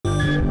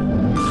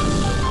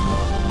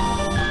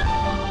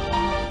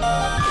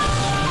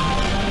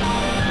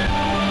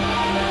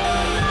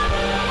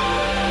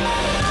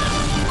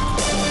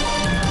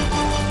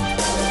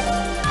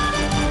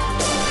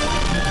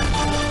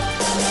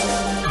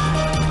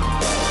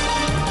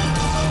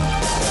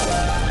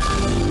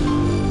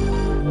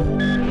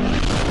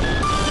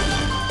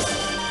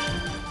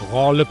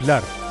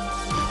Goliblar.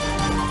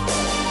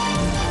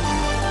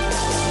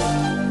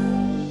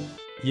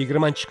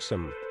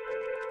 20-qism.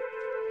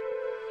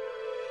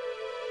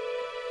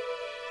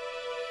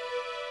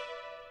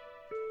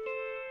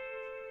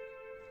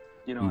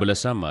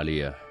 Bilasanmi,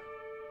 Aliya?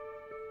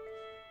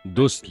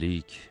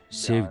 Do'stlik,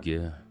 sevgi,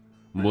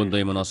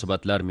 bunday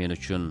munosabatlar men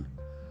uchun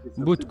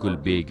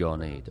butkul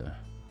begona edi.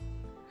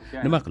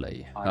 Nima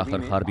qilay?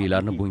 Axir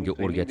harbiylarni bunga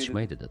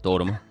o'rgatishmaydi-da,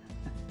 to'g'rimi?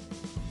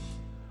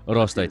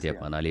 Rost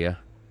aytyapman, Aliya.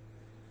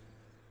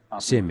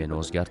 Sen meni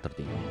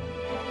o'zgartirding.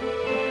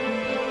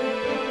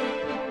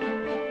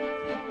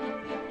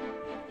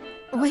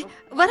 Voy,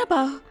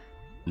 varabao.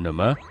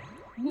 Nima?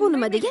 Bu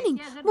nima deganing?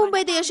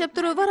 Mumbayda yashab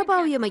turib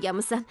varabao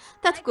yemaganmisan?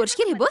 Tatib ko'rish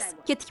kerak, boss.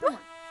 Ketdikmi?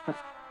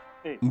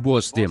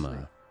 Bo'z dema.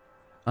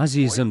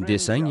 Azizim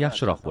desang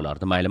yaxshiroq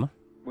bo'lardi, maylimi?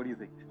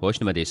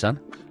 Xo'sh, nima deysan?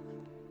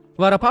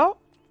 Varapao?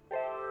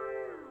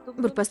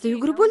 Birpasda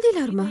yugurib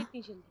bo'ldinglarmi?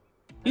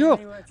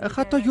 Yo'q,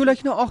 hatto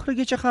yo'lakni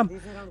oxirigacha ham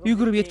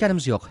yugurib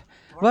yetganimiz yo'q.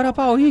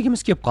 Varapao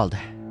yegimiz kelib qoldi.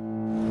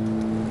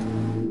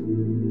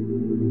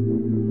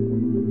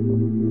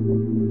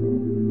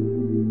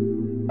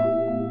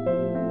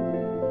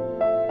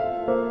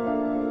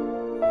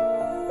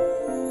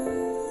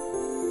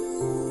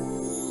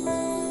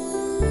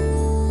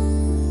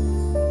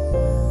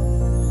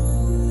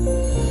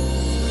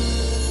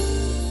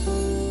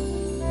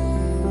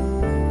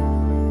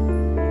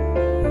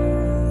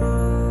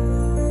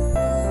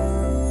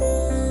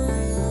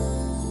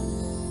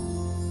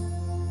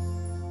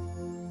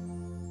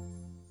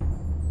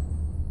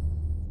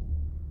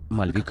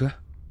 Malvika?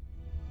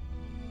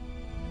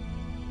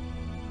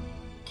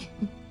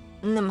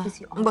 Nima?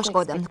 Boshqa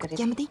odamni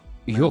kutganmiding?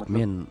 Yo'q,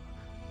 men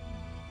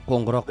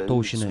qo'ng'iroq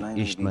tovushini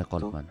eshitmay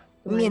qolibman.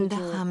 Menda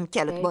ham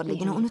kalit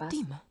borligini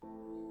unutdingmi?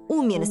 U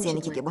meni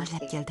senikiga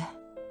boshlab keldi.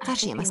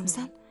 Qarshi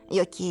emasmisan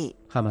yoki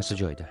Hammasi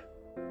joyida.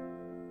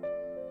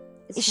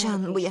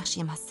 ishon, bu yaxshi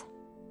emas.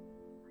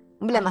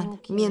 Bilaman,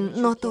 men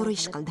noto'g'ri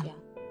ish qildim.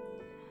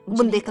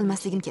 Bunday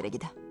qilmasligim kerak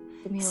edi.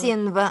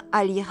 Sen va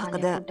Aliya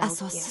haqida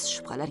asossiz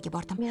shubhalarga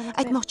bordim.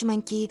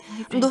 Aytmoqchimanki,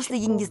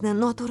 do'stligingizni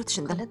noto'g'ri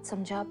tushundim.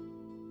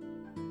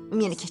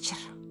 Meni kechir.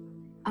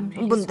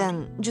 Bundan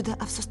juda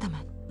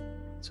afsusdaman.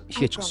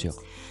 Hech qisi yo'q.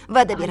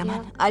 Va'da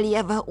beraman,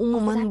 Aliya va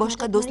umuman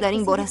boshqa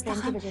do'stlaring borasida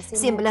ham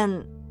sen bilan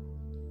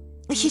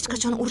hech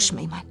qachon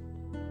urushmayman.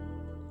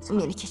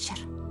 Meni kechir.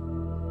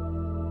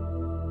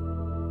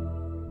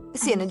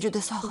 Seni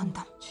juda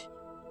sog'indim.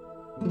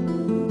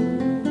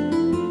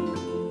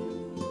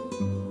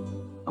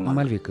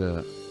 Malvika,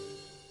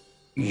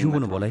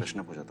 yuvinib olay.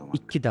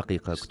 2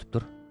 daqiqa kutib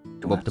tur.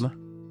 Bo'ptimi?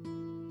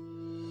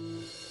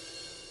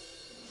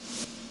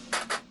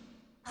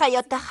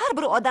 Hayotda har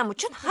bir odam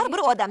uchun har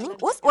bir odamning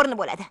o'z o'rni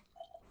bo'ladi.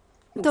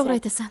 To'g'ri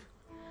aytasan.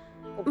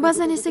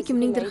 Ba'zan esa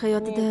kimningdir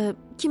hayotida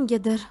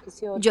kimgadir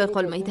joy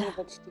qolmaydi.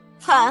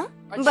 Ha,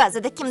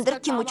 ba'zida kimdir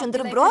kim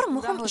uchundir biror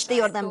muhim ishda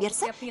yordam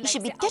bersa,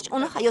 ishi bitgach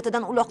uni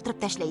hayotidan uloqtirib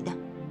tashlaydi.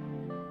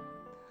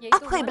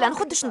 Abhay bilan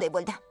xuddi shunday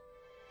bo'ldi.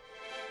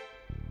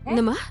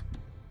 Nima?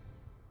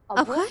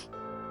 Abhay?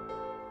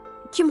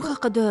 Kim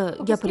haqida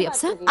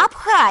gapiryapsan?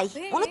 Abhay,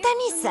 uni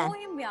taniysan.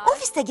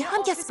 Ofisdagi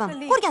hamkasbim,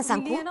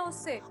 ko'rgansan-ku.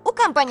 U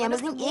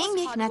kompaniyamizning eng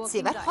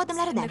mehnatsevar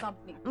xodimlaridan.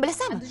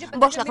 Bilasanmi?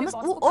 Boshlig'imiz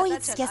u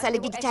AIDS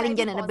kasalligiga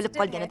chalinganini bilib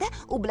qolganida,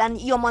 u bilan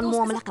yomon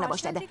muomala qila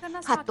boshladi.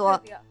 Hatto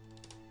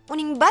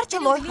uning barcha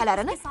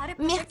loyihalarini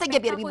mextaga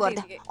berib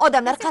yubordi.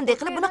 Odamlar qanday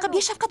qilib bunaqa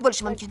beshafqat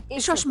bo'lishi mumkin?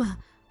 Shoshma.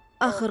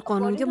 Axir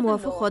qonunga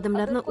muvofiq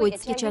xodimlarni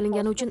OIDSga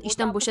chalingani uchun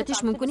ishdan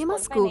bo'shatish mumkin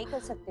emas-ku.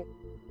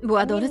 Bu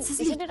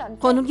adolatsizlik,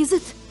 qonunga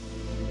zid.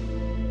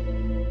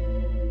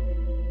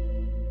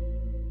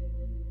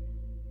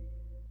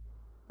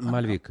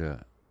 Malvika,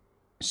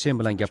 sen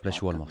bilan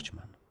gaplashib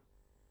olmoqchiman.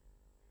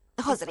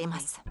 Hozir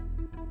emas.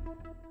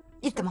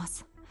 Iltimos,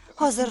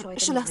 hozir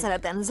shu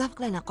lahzalardan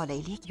zavqlana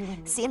qolaylik,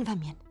 sen va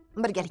men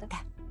birgalikda.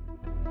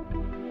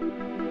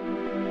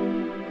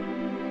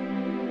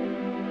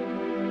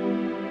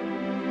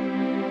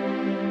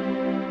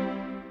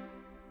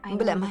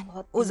 Bilaman,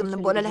 o'zimni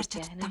bolalarcha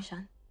tutdim.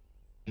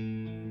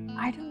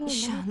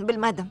 Ishon,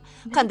 bilmadim.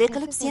 Qanday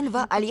qilib sen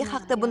va Aliya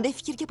haqida bunday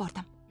fikrga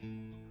bordim.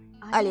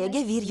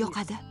 Aliyaga vir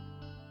yoqadi.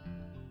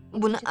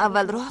 Buni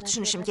avvalroq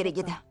tushunishim kerak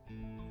edi.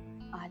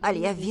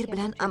 Aliya vir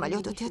bilan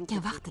amaliyot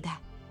o'tayotgan vaqtida.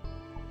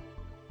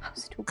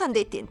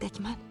 Qanday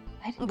tentakman?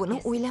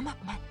 Buni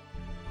o'ylamabman.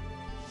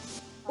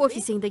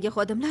 Ofisingdagi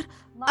xodimlar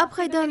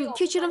Abhaydan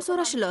kechirim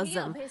so'rashi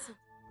lozim.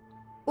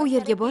 U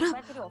yerga borib,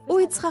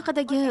 OIDS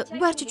haqidagi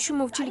barcha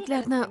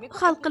tushunmovchiliklarni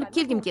hal qilib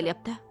kelgim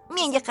kelyapti.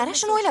 Menga qara,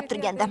 shuni o'ylab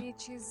turgandim.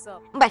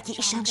 Balki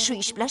ishon shu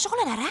ish bilan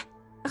shug'ullanar-a?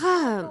 Ha.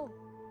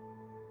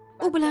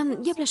 U bilan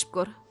gaplashib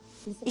ko'r.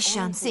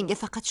 Ishon, senga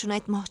faqat shuni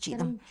aytmoqchi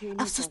edim.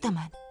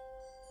 Afsusdaman.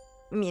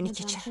 Meni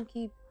kechir.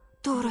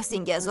 To'g'ri,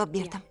 senga azob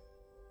berdim.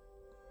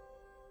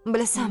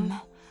 Bilasanmi,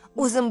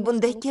 o'zim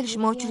bunday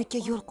kelishmovchilikka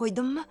yo'l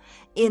qo'ydimmi?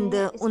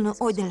 Endi uni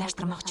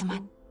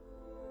oydinlashtirmoqchiman.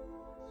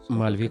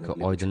 Malvika,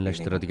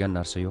 oydinlashtiradigan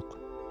narsa yo'q.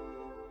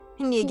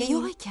 Nega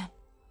yo'q ekan?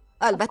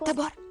 Albatta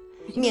bor.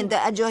 Menda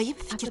ajoyib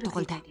fikr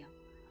tug'ildi.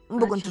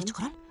 Bugun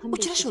kechqurun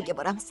uchrashuvga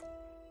boramiz.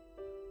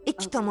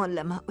 Ikki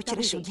tomonlama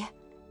uchrashuvga.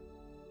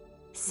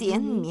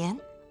 Sen, men,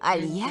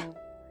 Aliya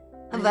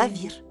va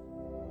Vir.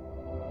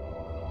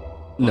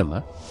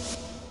 Nima?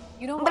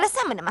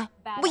 Bilasanmi nima?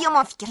 Bu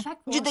yomon fikr.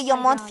 Juda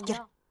yomon fikr.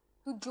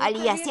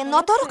 Aliya, sen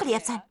noto'g'ri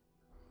qilyapsan.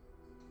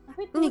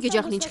 Nega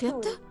jahling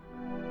chiqyapti?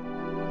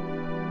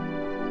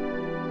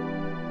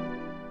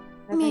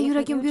 Men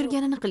yuragim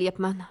buyurganini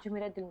qilyapman.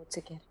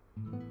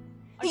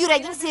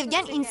 Yuraging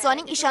sevgan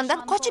insonning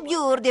ishondan qochib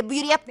yur deb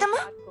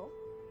buyuryaptimi?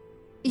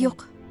 Yo'q.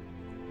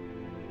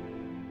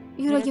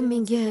 Yuragim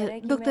menga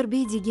doktor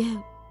Beydiga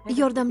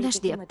yordamlash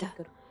deyapti.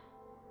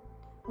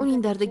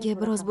 Uning dardiga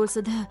biroz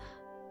bo'lsa-da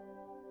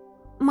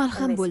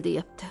malham bo'l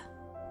deyapti.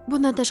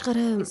 Bundan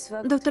tashqari,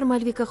 doktor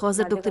Malvika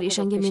hozir doktor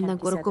Eshanga mendan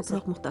ko'ra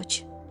ko'proq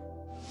muhtoj.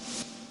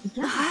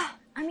 Ha,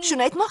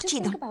 shuni aytmoqchi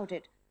edim.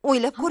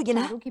 O'ylab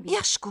ko'rgina,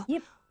 yaxshi-ku.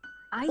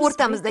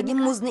 O'rtamizdagi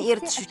muzni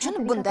eritish uchun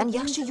bundan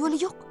yaxshi yo'li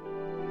yo'q.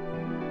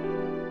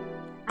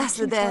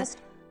 Aslida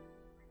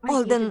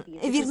oldin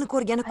Virni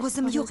ko'rgani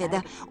ko'zim yo'q edi.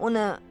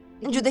 Uni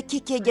juda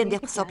kekkaygan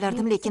deb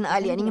hisoblardim, lekin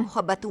Aliyaning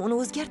muhabbati uni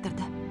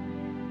o'zgartirdi.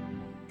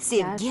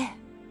 Sevgi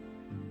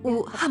u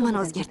hammani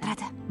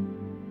o'zgartiradi.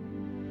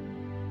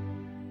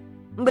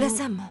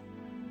 Bilasanmi?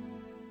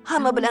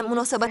 Hamma bilan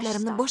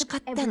munosabatlarimni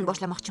boshqatdan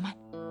boshlamoqchiman.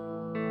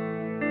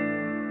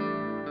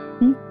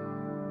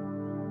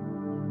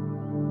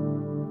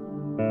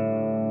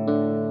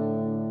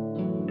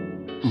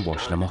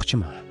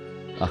 Boshlamoqchimi?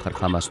 Axir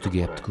hammasi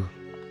tugayapti-ku.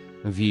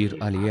 Vir,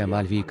 Aliya,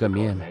 Malvika,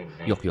 men.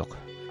 Yo'q.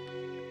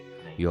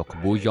 Yo'q,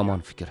 bu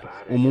yomon fikr.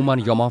 Umuman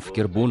yomon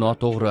fikr, bu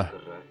noto'g'ri.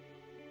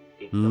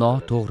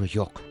 Noto'g'ri,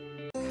 yo'q.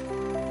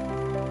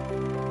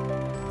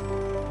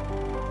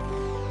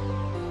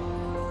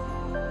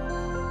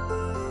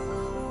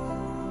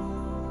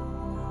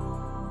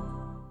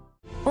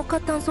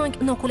 Ovqatdan so'ng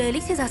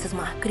noqulaylik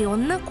sezasizmi?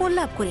 Kreonni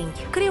qo'llab ko'ring.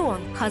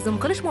 Kreon hazm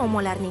qilish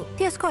muammolarining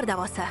tezkor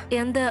davosi.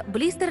 Endi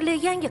blisterli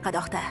yangi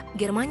qadoqda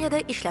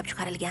Germaniyada ishlab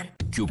chiqarilgan.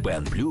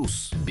 Kupen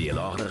Plus bel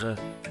og'rig'i,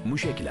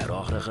 mushaklar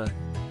og'rig'i,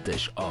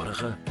 tish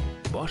og'rig'i,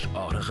 bosh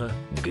og'rig'i,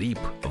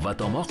 gripp va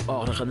tomoq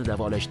og'rig'ini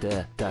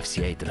davolashda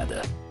tavsiya etiladi.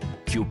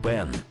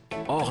 Kupen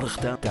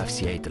og'riqdan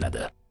tavsiya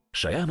etiladi.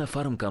 Shayana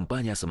Farm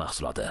kompaniyasi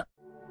mahsuloti.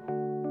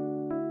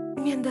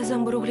 Menda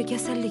zamburug'li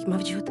kasallik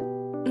mavjud.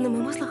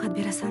 Nima maslahat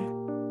berasan?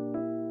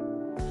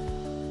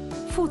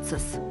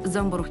 Foodsiz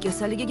zamburug'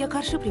 kasalligiga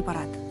qarshi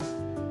preparat.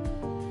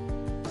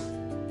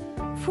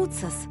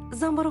 Foodsiz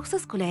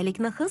zamburug'siz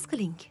qulaylikni his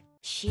qiling.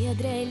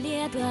 Щедрое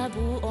лето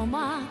bu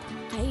omad,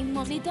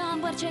 qaymoqlidan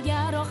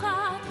barchaga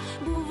rohat.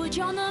 Bu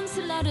vijonim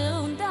sirlari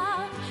unda,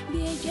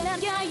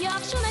 bekalarga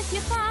yaxshi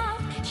nasihat.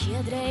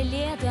 Щедрое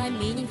лето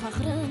mening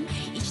faxrim,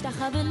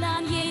 ishtaha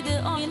bilan yeydi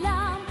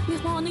oilam.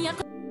 Mehmonni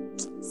yaqin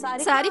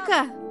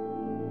Sarika.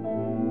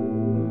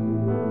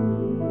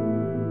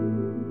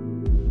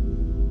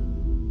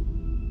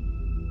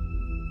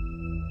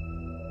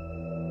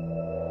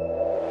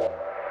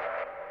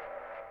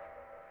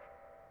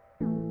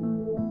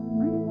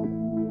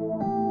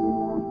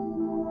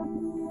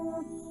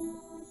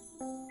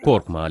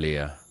 Qo'rqma,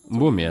 Aliya.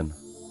 Bu men.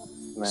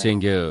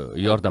 Senga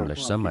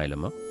yordamlashsam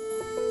maylimi?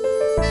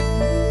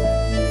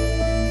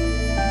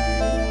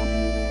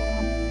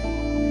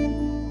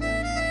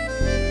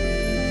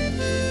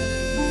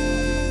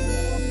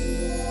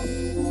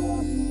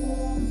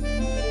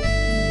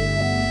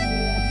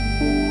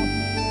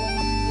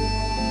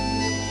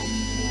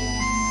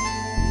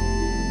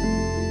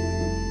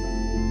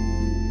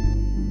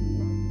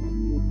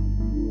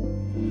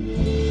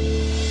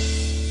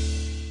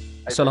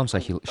 Salom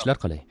Sahil, ishlar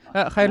qalay?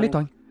 Xayrli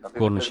tong.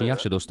 Ko'rinishing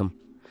yaxshi do'stim.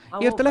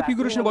 Ertalab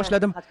yugurishni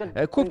boshladim.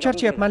 Ko'p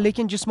charchayapman,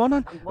 lekin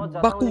jismonan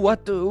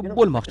baquvvat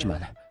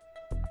bo'lmoqchiman.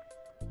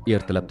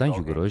 Ertalabdan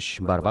yugurish,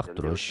 barvaqt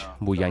turish,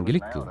 bu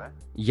yangilik-ku.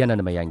 Yana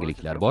nima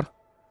yangiliklar bor?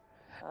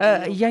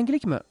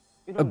 Yangilikmi?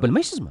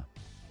 Bilmaysizmi?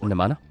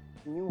 Nimani?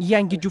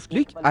 Yangi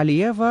juftlik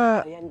Aliya va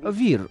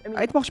Vir.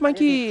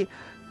 Aytmoqchimanki,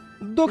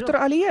 doktor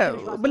Aliya,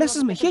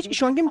 bilasizmi, hech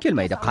ishongim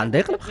kelmaydi.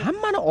 Qanday qilib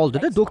hammani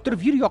oldida doktor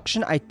Vir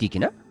yoqishini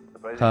aytdikina?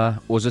 Ha,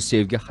 o'zi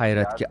sevgi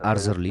hayratga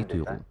arzirli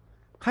tuyg'u.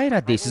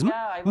 Hayrat deysizmi?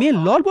 Men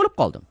lol bo'lib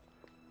qoldim.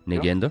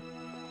 Nega endi?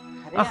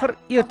 Axir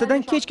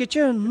ertadan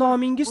kechgacha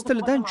nomingiz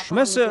tilidan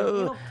tushmasa,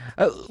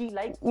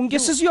 unga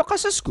siz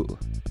yoqasiz-ku.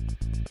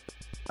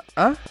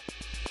 A?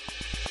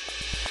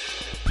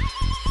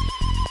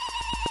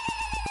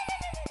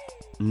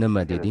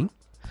 Nima deding?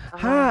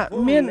 Ha,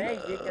 men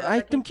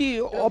aytdimki,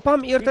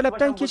 opam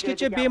ertalabdan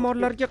kechgacha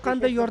bemorlarga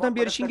qanday yordam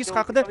berishingiz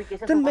haqida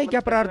tinmay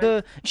gapirardi.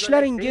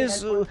 Ishlaringiz,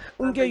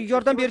 unga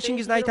yordam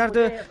berishingizni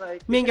aytardi.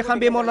 Menga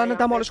ham bemorlarni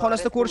dam olish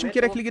xonasida ko'rishim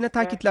kerakligini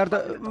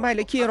ta'kidlardi.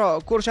 Mayli,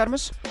 keyinroq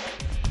ko'risharmiz.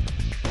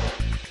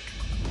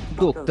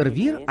 Doktor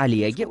Vir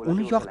Aliyaga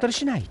uni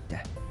yoqtirishini aytdi.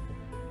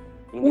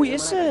 U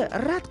esa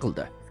rad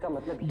qildi.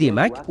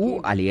 Demak, u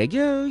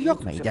Aliyaga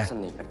yoqmaydi.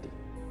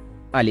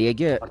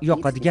 Aliyaga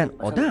yoqadigan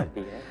odam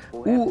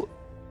u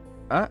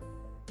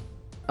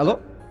Alo?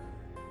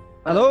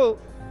 Alo?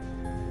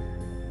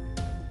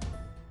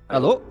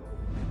 Alo?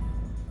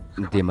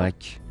 Demak,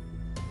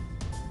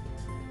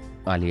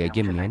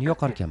 Aliyaga men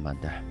yoqar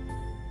ekanman-da.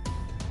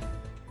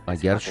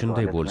 Agar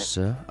shunday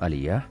bo'lsa,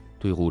 Aliya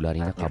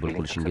tuyg'ularingni qabul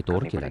qilishingga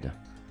to'g'ri keladi.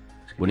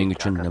 Buning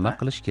uchun nima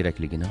qilish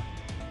kerakligini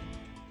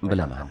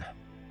bilaman.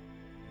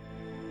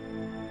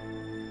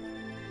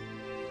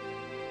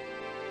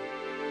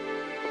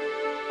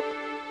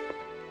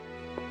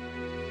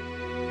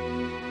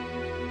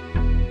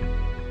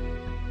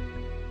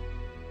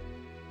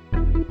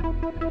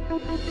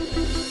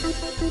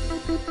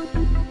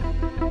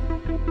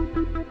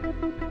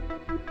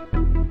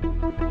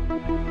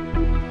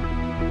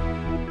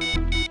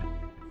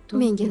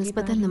 Menga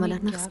nisbatan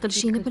nimalarni his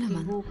qilishingni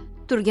bilaman.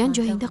 Turgan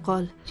joyingda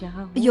qol.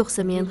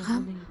 Yo'qsa men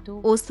ham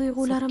o'z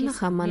tuyg'ularimni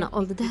hammani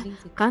oldida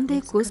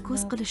qanday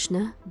ko'z-ko'z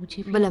qilishni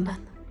bilaman.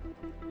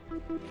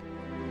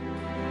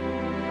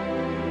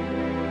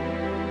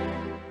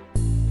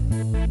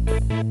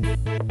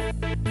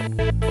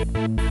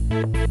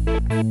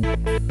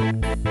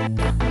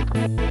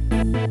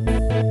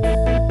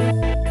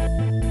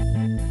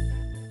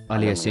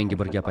 Aliya, senga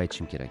bir gap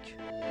aytishim kerak.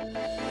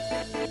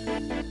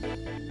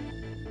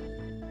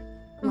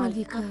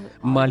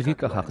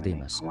 Malvika haqida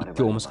emas,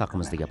 ikkovimiz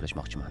haqimizda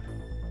gaplashmoqchiman.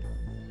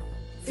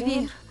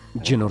 Vir,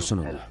 Jin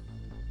ursin uni.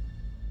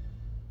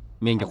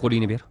 Menga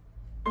qo'lingni ber.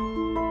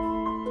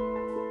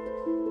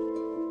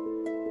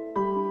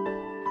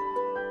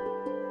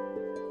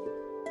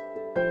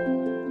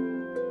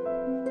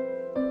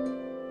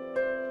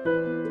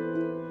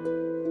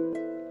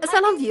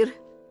 Salom Vir.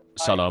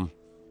 Salom.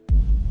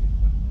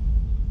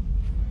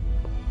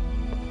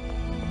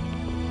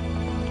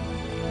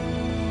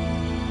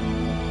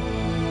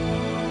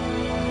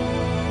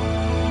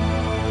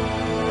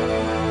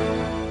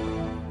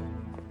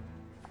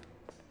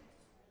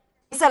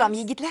 Salom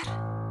yigitlar.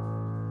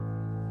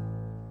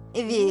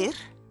 Vir,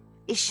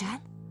 Ishan.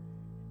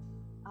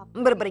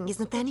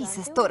 Bir-biringizni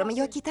taniysiz, to'g'rimi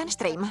yoki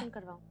tanishtiraymi?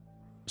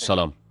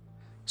 Salom.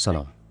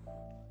 Salom.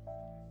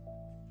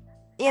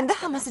 Endi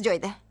hammasi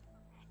joyida.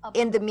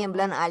 Endi men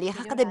bilan Aliya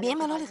haqida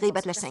bemalol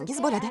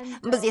g'iybatlashsangiz bo'ladi.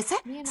 Biz esa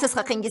siz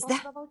haqingizda.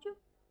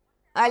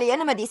 Aliya,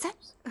 nima deysan?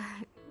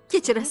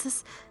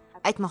 Kechirasiz.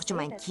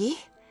 Aytmoqchimanki,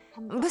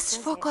 biz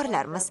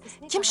shifokorlarmiz.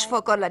 Kim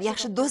shifokorlar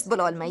yaxshi do'st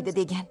bo'la olmaydi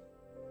degan.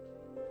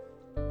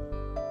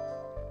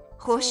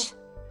 Xo'sh,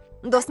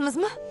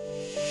 do'stmizmi?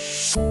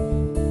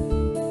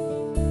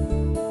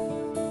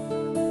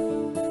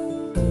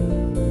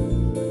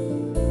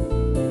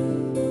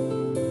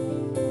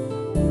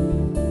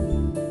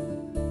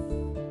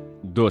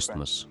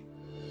 Do'stmiz.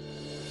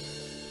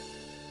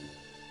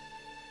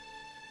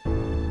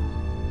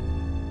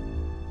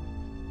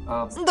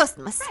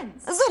 Do'stmiz.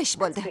 Zo'r ish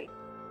bo'ldi.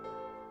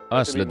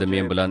 Aslida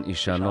men bilan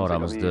Ishanni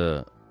oramizda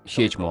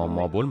hech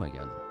muammo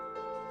bo'lmagan.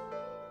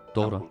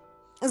 To'g'ri.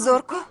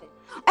 Zo'r-ku.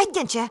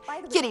 Aytgancha,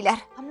 kelinglar.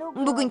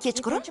 Bugun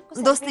kechqurun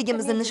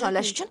do'stligimizni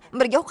nishonlash uchun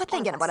birga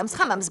ovqatlangani boramiz,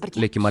 hammamiz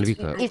birga. Lekin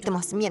Malvika,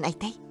 Iltimos, men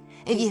aytay.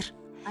 Vir,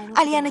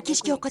 Aliyani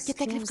kechki ovqatga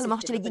taklif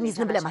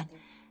qilmoqchiligingizni bilaman.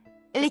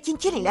 Lekin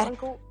kelinglar,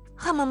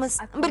 hammamiz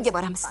birga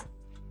boramiz.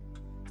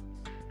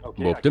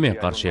 bo'pti, men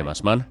qarshi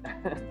emasman.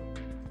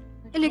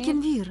 Lekin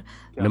Vir,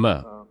 Nima,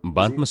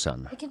 bandmisan?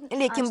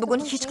 lekin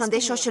bugun hech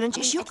qanday shoshilinch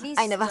ish yo'q.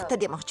 Ayni vaqtda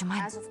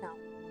demoqchiman.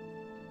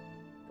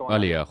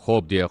 Aliya,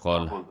 xo'p deya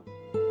qol.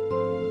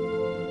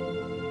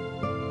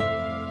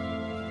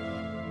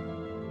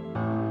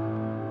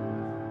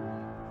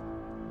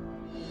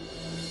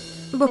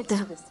 Bo'pti,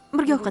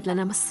 birga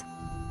ovqatlanamiz.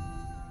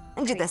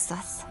 Juda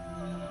soz.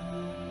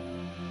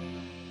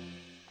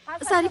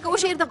 Sarika,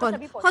 o'sha yerda qol.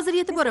 Hozir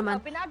yetib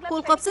boraman.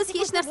 Qo'lqopsiz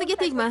hech narsaga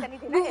tegma.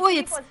 Bu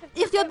o'yit.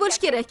 Ehtiyot bo'lish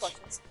kerak.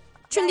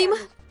 Tushundingmi?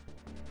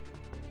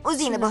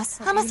 O'zingni bos.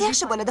 Hammasi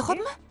yaxshi bo'ladi,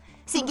 xo'pmi?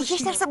 Senga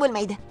hech narsa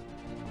bo'lmaydi.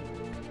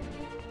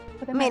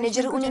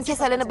 Menejer uning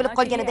kasalini bilib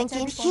qolganidan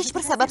keyin hech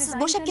bir sababsiz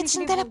bo'shab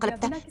ketishini talab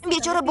qilibdi.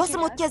 Bechora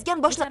bosim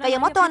o'tkazgan boshliqqa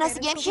ham,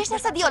 ota-onasiga ham hech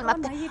narsa deya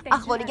olmabdi.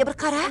 Ahvoliga bir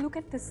qara.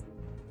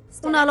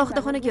 Uni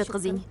alohida xonaga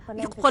yotqizing.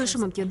 Yiqib qolishi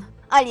mumkin.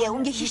 Aliya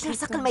unga hech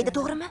narsa qilmaydi,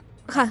 to'g'rimi?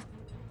 Ha.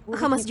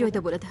 Hammasi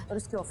joyida bo'ladi.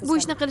 Bu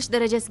ishni qilish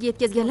darajasiga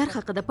yetkazganlar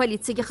haqida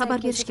politsiyaga xabar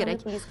berish kerak.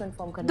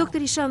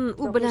 Doktor Ishan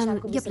u bilan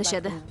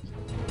gaplashadi.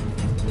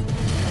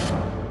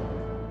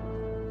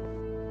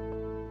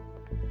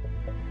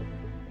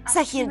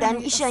 Sahildan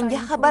Ishanga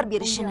xabar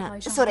berishini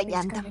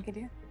so'ragandim.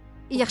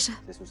 Yaxshi.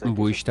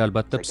 Bu ishda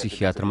albatta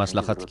psixiatr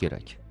maslahati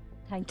kerak.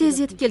 Tez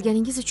yetib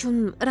kelganingiz uchun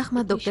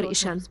rahmat, doktor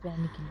Ishan.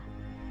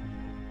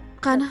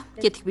 Qani,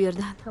 ketdik bu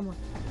yerdan.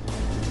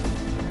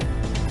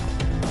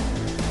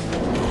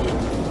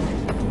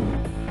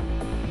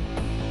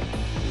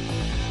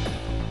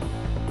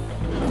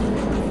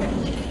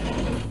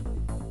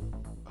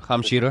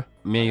 Hamshira,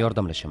 men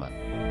yordamlashaman.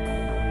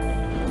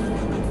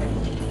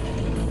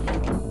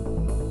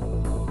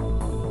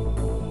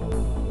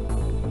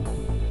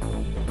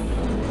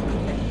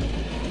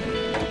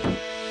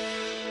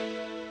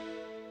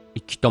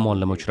 Ikki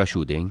tomonlama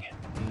uchrashuv deng.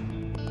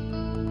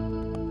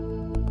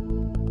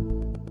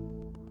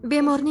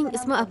 Bemorning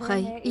ismi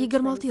Abhay,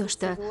 26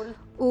 yoshda.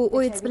 U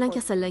AIDS bilan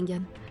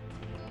kasallangan.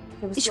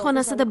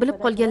 Ishxonasida bilib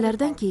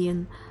qolganlardan keyin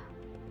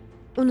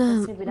uni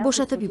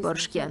bo'shatib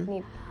yuborishgan.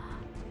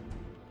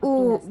 U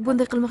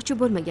bunday qilmoqchi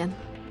bo'lmagan.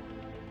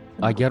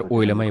 Agar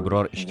o'ylamay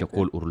biror ishga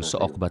qo'l urilsa,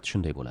 oqibati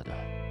shunday bo'ladi.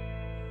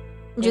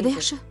 Juda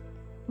yaxshi.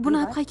 Buni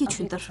Abhayga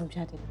tushuntir.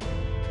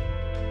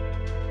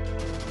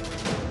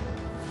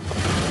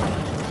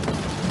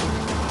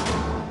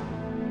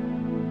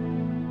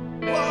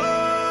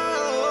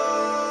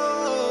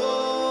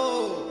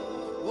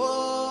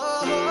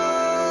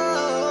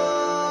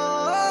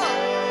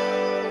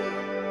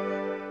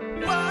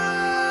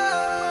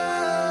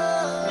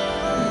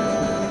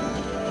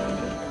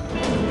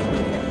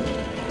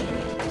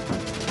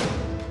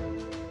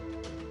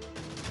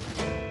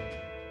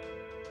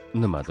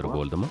 Nimadir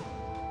bo'ldimi?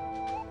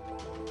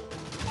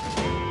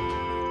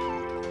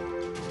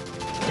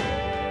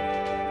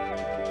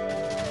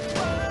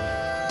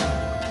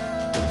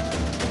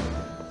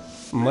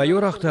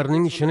 Mayor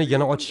Axtarning ishini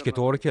yana ochishga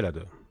to'g'ri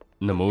keladi.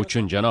 Nima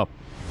uchun, janob?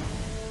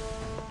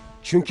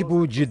 Chunki bu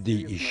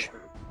jiddiy ish.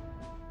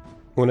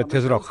 Uni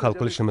tezroq hal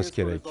qilishimiz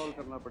kerak.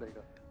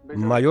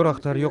 Mayor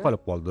Axtar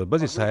yo'qolib qoldi.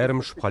 Biz esa ayrim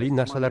shubhali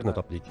narsalarni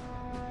topdik.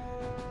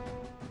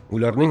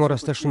 Ularning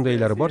orasida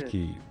shundaylari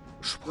borki,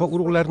 shubha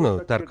urug'larni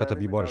tarqatib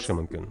yuborishi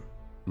mumkin.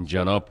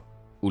 Janob,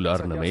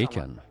 ular nima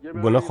ekan?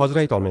 Buni hozir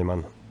ayta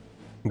olmayman.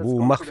 Bu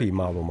maxfiy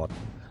ma'lumot.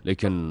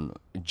 Lekin,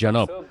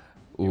 janob,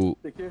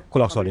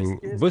 quloq soling.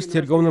 Biz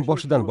tergovni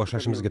boshidan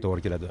boshlashimizga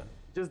to'g'ri keladi.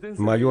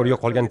 Mayor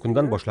yo'qolgan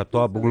kundan boshlab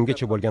to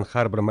bugungacha bo'lgan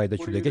har bir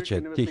mayda-chuyagacha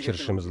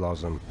tekshirishimiz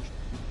lozim.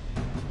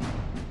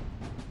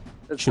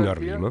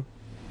 Tushunarlimi?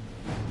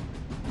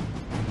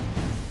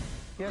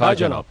 Ha,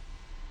 janob.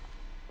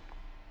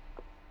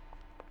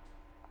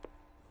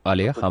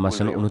 Aliya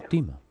hammasini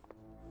unutdingmi?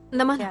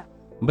 Nimani?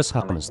 Biz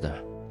haqimizda.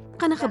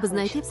 Qanaqa bizni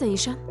aytyapsan,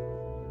 Ishan?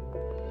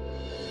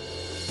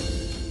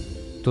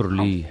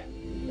 Turli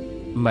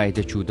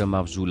mayda-chuyda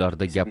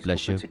mavzularda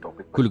gaplashib,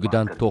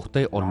 kulgidan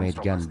to'xtay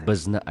olmaydigan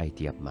bizni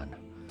aytyapman.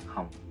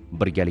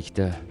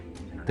 Birgalikda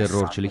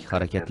terrorchilik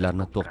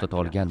harakatlarini to'xtata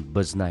olgan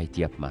bizni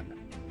aytyapman.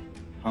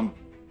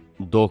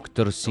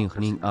 Doktor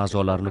Singhning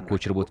a'zolarini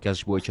ko'chirib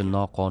o'tkazish bo'yicha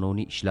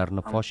noqonuniy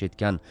ishlarni fosh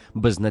etgan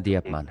bizni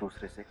deyapman.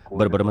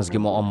 Bir-birimizga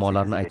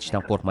muammolarni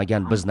aytishdan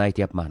qo'rqmagan bizni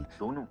aytyapman.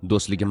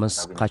 Do'stligimiz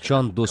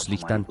qachon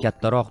do'stlikdan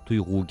kattaroq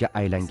tuyg'uga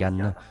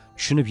aylanganini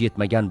tushunib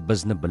yetmagan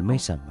bizni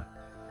bilmaysanmi?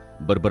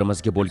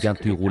 Bir-birimizga bo'lgan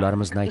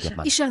tuyg'ularimizni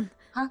aytyapman. Ishan,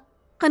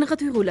 qanaqa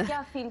tuyg'ular?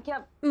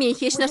 Men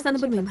hech narsani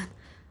bilmayman.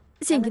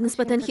 Senga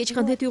nisbatan hech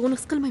qanday tuyg'uni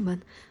his qilmayman.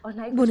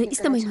 Buni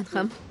istamayman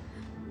ham.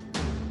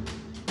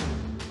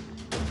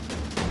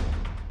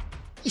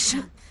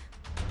 Ishan.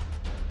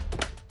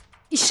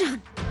 Ishan.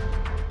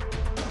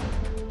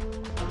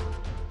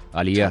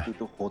 Aliya,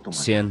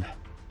 sen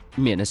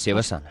meni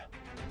sevasan.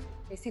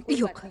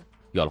 Yo'q.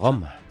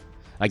 Yolg'onmi?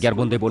 Agar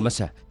bunday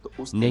bo'lmasa,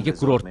 nega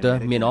kurortda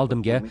meni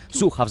oldimga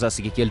suv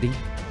havzasiga kelding?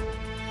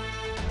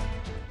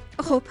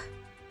 Xo'p,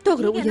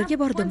 to'g'ri u yerga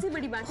bordim.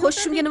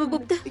 Xo'sh, shunga nima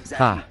bo'pti?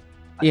 Ha,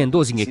 endi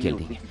o'zingga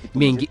kelding.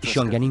 Menga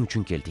ishonganing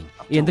uchun kelding.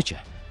 Endichi,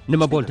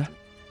 nima bo'ldi?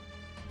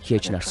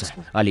 Hech narsa.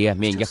 Aliya,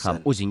 menga ham,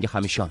 o'zingga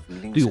ham ishon.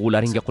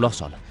 Tuyg'ularingga quloq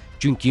sol.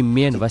 Chunki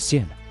men va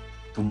sen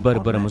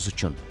bir-birimiz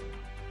uchun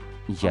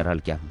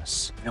yaralganmiz.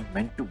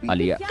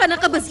 Aliya,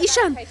 Qanaqa biz,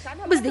 Ishan?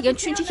 Biz degan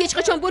tushuncha hech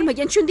qachon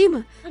bo'lmagan,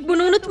 tushundingmi?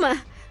 Buni unutma.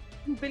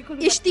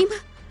 Eshitdingmi?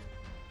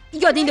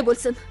 Yodingda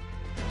bo'lsin.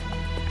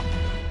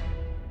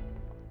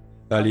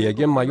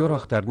 Aliyaga Mayor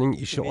Axtarning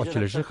ishi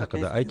ochilishi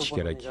haqida aytish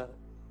kerak.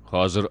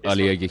 hozir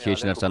Aliyaga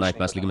hech narsani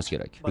aytmasligimiz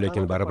kerak.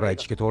 Lekin baribir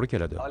aytishga to'g'ri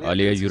keladi.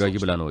 Aliya yuragi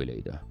bilan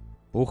o'ylaydi.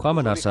 U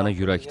hamma narsani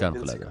yurakdan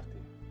qiladi.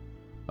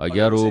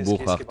 Agar u bu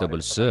haqda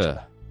bilsa,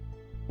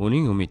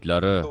 uning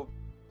umidlari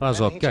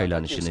azobga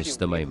aylanishini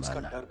istamayman.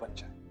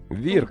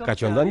 Vir,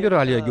 qachondan beri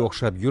Aliyaga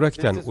o'xshab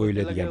yurakdan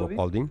o'ylaydigan bo'lib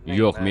qolding?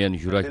 Yo'q, men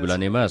yurak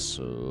bilan emas,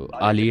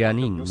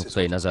 Aliyaning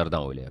nuqtai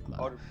nazaridan o'ylayapman.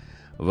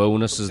 Va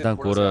uni sizdan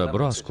ko'ra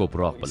biroz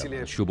ko'proq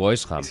bilaman. Shu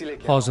bois ham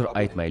hozir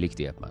aytmaylik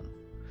deyapman.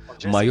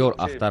 Mayor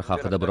Axtar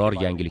haqida biror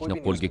yangilikni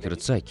qo'lga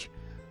kiritsak,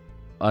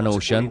 ana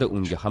o'shanda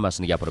unga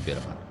hammasini gapirib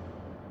beraman.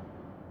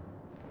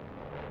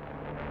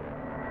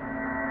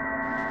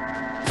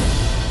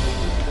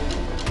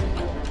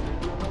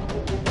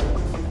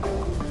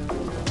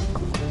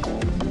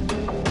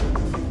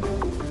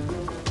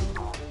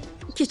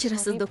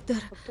 Kechirasiz,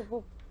 doktor.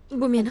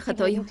 Bu meni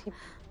xatoyim.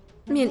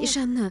 Men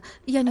Ishanni,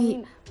 ya'ni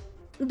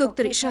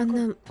doktor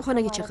Ishanni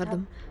xonaga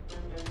chaqirdim.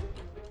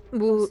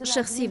 Bu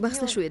shaxsiy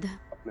bahslashuv edi.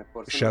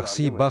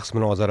 Shaxsiy bahs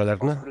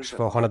munozaralarni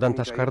shifoxonadan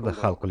tashqarida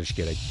hal qilish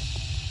kerak.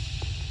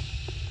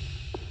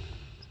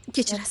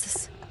 Kechirasiz.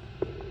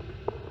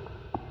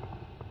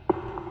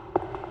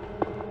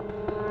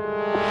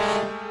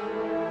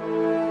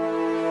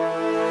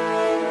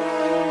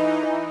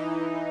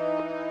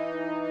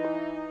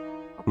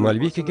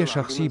 Malvikaga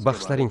shaxsiy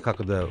bahslaring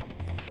haqida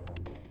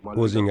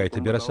o'zing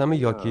aytib berasanmi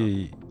yoki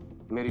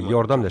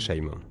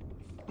yordamlashaymi?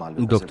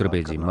 Doktor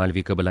Bedi,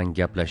 Malvika bilan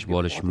gaplashib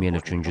olish men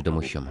uchun juda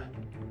muhim.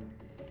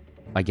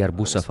 Agar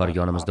bu safar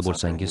yonimizda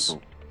bo'lsangiz,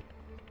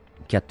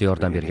 katta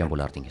yordam bergan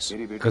bo'lardingiz.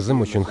 Qizim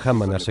uchun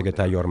hamma narsaga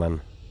tayyorman.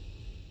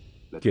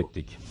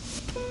 Ketdik.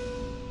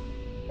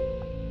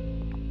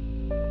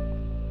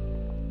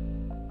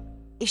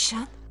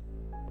 Ishan,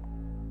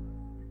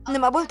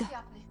 Nima bo'ldi?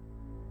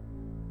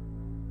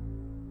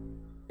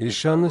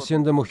 Ishonni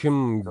senda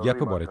muhim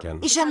gapi bor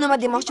ekan. Ishon nima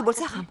demoqchi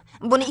bo'lsa ham,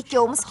 buni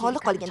ikkovimiz holi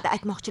qolganda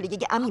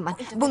aytmoqchiligiga aminman.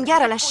 Bunga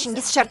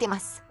aralashishingiz shart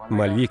emas.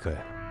 Malvika,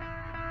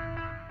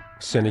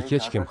 seni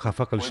hech kim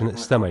xafa qilishini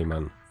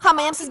istamayman.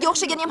 Hamma ham sizga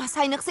o'xshagan emas,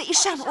 ayniqsa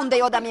Ishon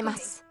unday odam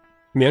emas.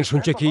 Men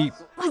shunchaki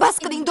Bas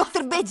qiling,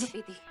 doktor Bedi.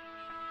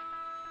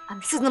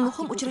 Sizni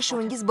muhim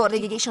uchrashuvingiz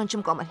borligiga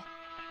ishonchim komil.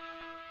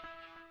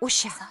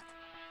 O'sha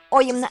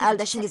oyimni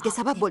aldashingizga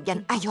sabab bo'lgan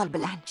ayol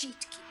bilan.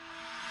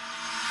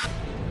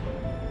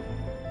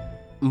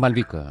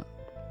 Malvika,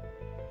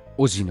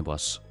 o'zingni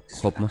bos,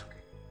 xo'pmi?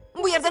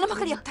 Bu yerda nima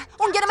qilyapti?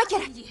 Unga nima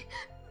kerak?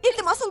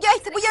 Iltimos unga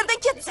aytib, bu yerdan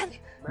ketsin.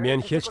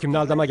 men hech kimni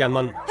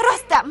aldamaganman.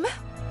 Rostdanmi?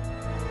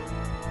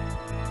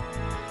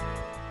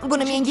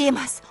 Buni menga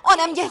emas,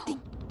 onamga ayting.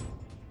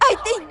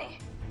 Ayting.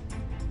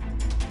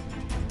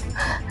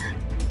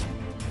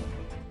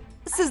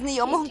 Sizni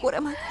yomon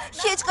ko'raman.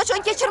 Hech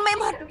qachon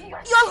kechirmayman.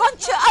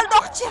 Yolg'onchi,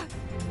 aldoqchi.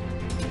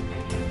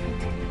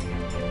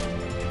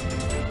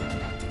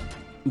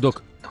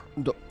 Dok.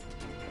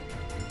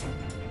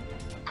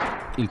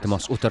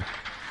 Iltimos, o'tir.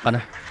 Qani,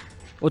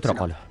 o'tira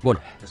qol. Bo'l.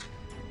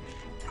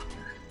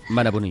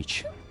 Mana buni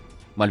ich.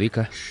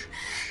 Malvika,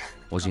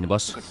 o'zingni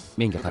bos,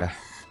 menga qara.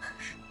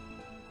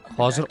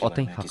 Hozir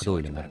otang haqida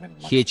o'ylama.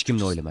 Hech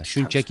kimni o'ylama.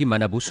 Shunchaki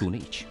mana bu suvni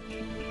ich.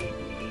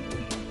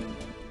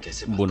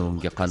 Buni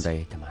unga qanday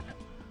aytaman?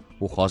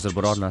 U hozir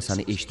biror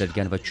narsani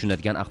eshitadigan va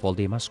tushunadigan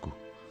ahvolda emas-ku.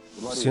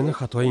 Seni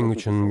xatoying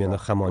uchun meni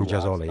hamon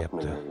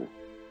jazolayapti.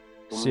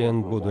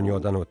 Sen bu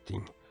dunyodan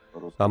o'tding,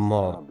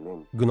 ammo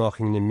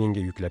gunohingni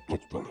menga yuklab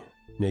ketding.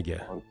 Nega?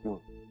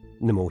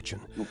 Nima uchun?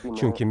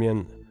 Chunki men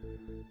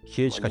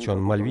hech qachon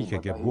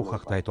Malvikaga bu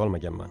haqda ayta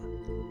olmaganman.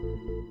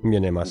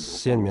 Men emas,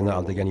 sen meni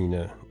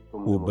aldaganingni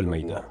u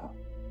bilmaydi.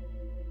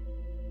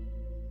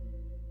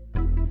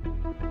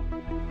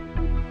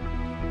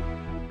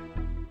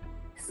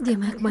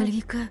 Demak,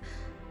 Malvika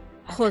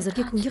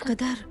hozirgi kunga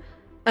qadar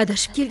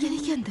adashib kelgan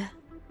ekanda.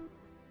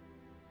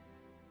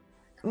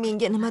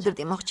 Menga nimadir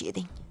demoqchi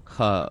eding?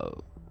 Ha,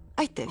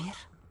 Aytaver.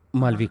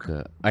 Malvika,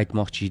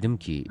 aytmoqchi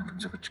edimki,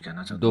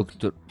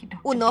 doktor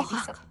U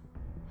nohaq.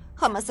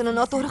 Hammasini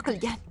noto'g'ri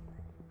qilgan.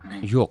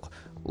 yo'q,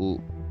 u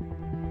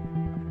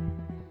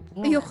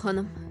Yo'q,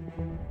 xonim.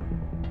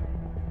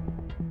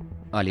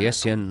 Aliya,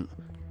 sen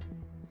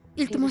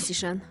Iltimos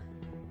Ishon.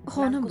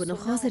 Xonim buni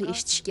hozir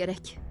eshitish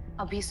kerak.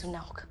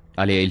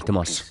 Aliya,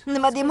 iltimos.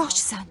 Nima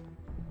demoqchisan?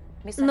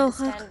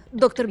 Nohaq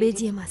doktor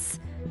Bedi emas.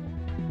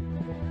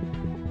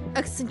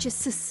 Aksincha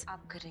siz.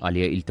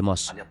 Aliya,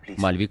 iltimos.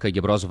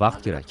 Malvikaga biroz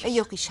vaqt kerak.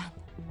 Yo'q Ishon.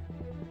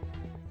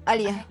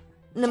 Aliya,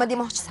 nima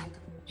demoqchisan?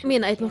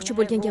 Men aytmoqchi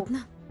bo'lgan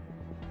gapni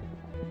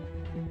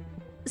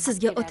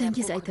sizga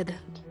otangiz aytadi.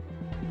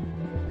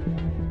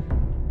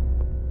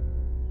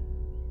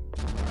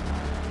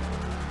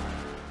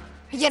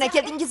 Yana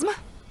keldingizmi?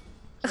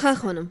 Ha,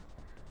 xonim.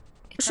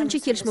 Shuncha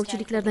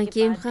kelishmovchiliklardan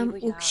keyin ham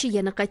u kishi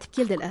yana qaytib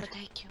keldilar.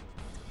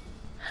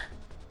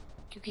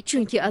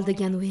 Chunki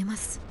aldagan u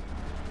emas.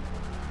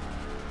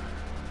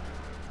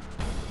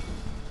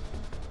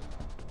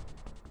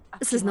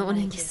 Sizni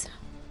onangiz.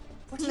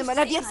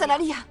 Nimalar deyapsan,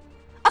 Aliya?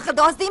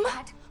 Aqlda ozdingmi?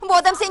 Bu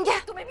odam senga.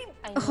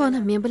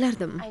 Xonim, men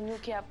bilardim.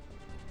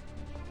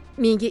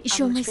 Menga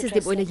ishonmaysiz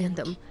deb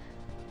o'ylagandim.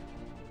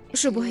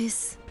 Shu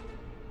bois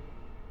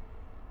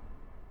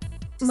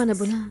mana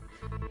buni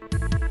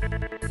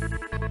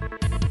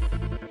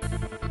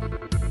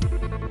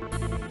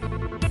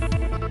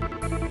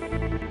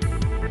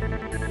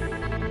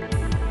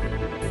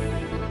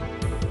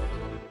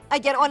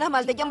agar onam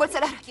aldagan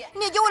bo'lsalar,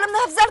 nega o'limni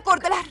afzal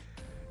ko'rdilar?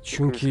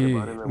 Chunki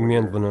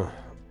men buni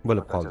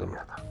bilib qoldim.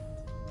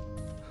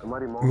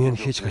 Men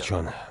hech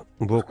qachon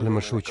bu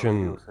qilmishi uchun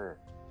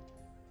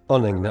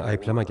onangni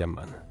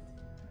ayblamaganman.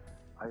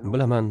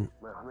 Bilaman,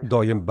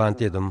 doim band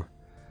edim.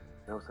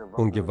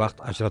 Unga vaqt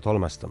ajrata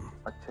olmasdim.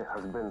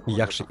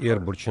 Yaxshi er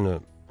burchini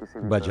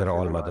bajara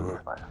olmadim.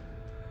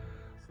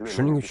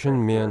 Shuning uchun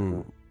men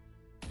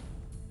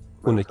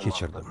uni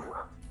kechirdim.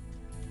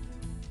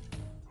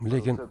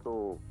 Lekin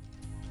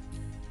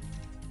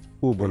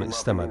u buni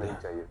istamadi.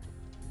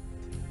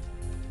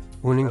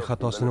 Uning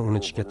xatosini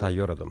unutishga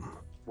tayyor edim,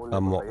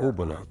 ammo u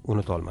buni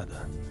unuta olmadi.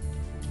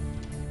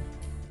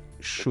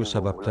 Shu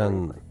sababdan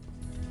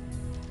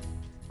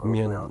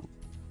men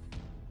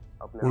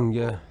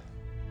unga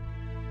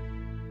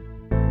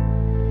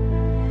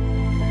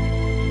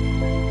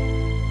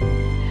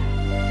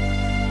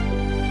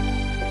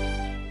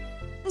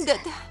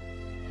Dada.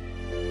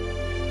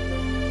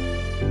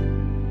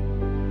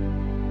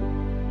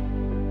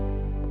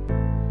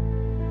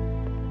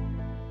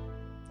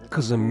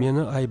 Qizim,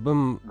 meni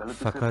aybim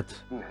faqat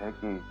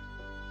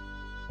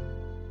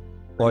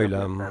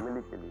oilam,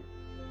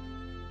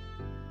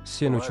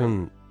 sen uchun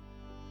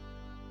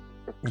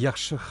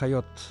yaxshi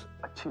hayot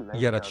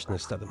yaratishni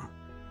istadim.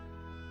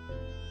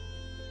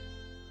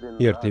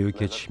 Ertayu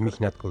kech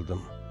mehnat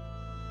qildim.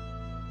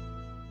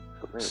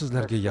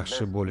 Sizlarga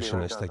yaxshi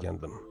bo'lishini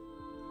istagandim.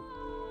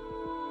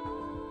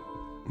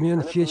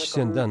 Men hech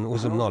sendan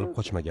o'zimni olib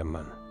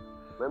qochmaganman.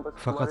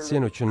 Faqat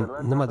sen uchun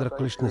nimadir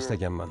qilishni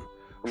istaganman.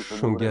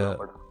 Shunga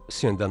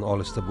sendan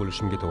olisda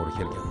bo'lishimga to'g'ri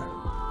kelgan.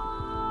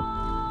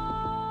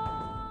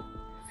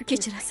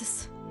 Kechirasiz.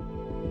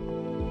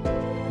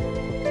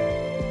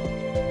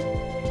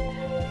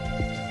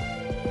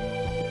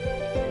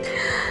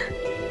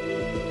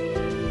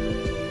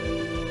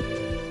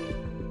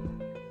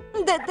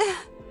 Dada.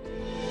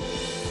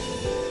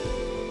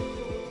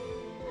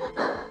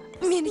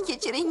 Meni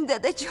kechiring,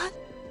 dadajon.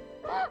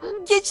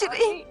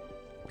 Kechiring.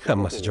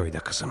 Hammasi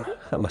joyida qizim,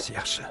 hammasi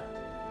yaxshi.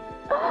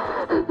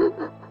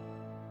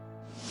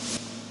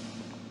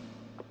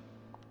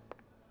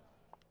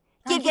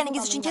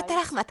 Kelganingiz uchun katta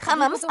rahmat.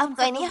 Hammamiz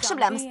Afg'ayni yaxshi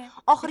bilamiz.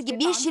 Oxirgi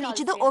 5 yil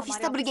ichida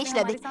ofisda birga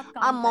ishladik.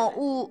 Ammo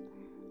u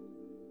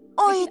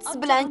AIDS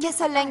bilan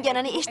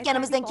kasallanganini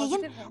eshitganimizdan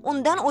keyin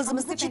undan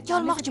o'zimizni chetga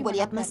olmoqchi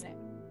bo'lyapmiz.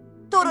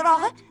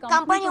 To'g'rirog'i,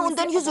 kompaniya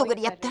undan yuz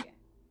o'giryapti.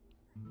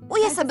 U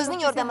esa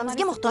bizning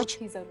yordamimizga muhtoj.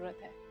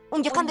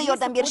 Unga qanday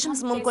yordam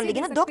berishimiz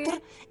mumkinligini doktor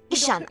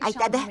Ishan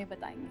aytadi.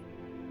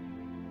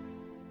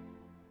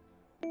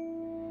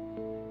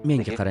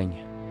 Menga qarang.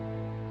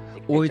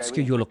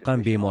 OIDSga yo'liqqan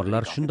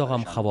bemorlar shundoq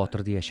ham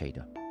xavotirda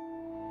yashaydi.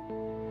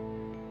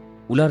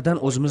 Ulardan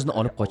o'zimizni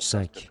olib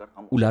qochsak,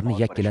 ularni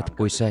yakkalatib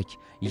qo'ysak,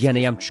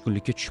 yana ham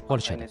tushkunlikka tushib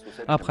qolishadi.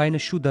 Abxayni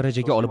shu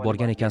darajaga olib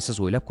borgan ekansiz,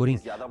 o'ylab ko'ring,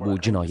 bu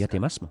jinoyat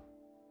emasmi?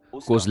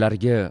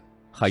 Ko'zlariga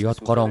hayot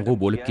qorong'u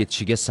bo'lib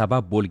ketishiga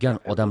sabab bo'lgan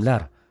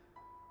odamlar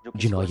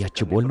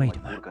jinoyatchi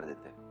bo'lmaydimi?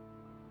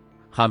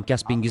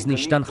 Hamkasbingizni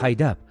ishdan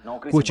haydab,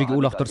 ko'chaga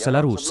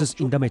uloqtirsalar-u, siz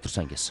indamay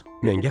tursangiz.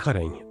 Menga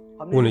qarang,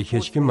 uni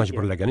hech kim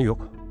majburlagani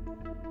yo'q.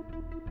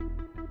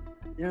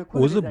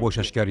 O'zi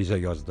bo'shashga ariza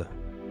yozdi.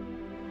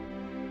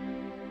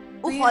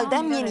 U holda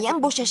meni ham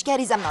bo'shashga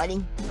arizamni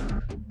oling.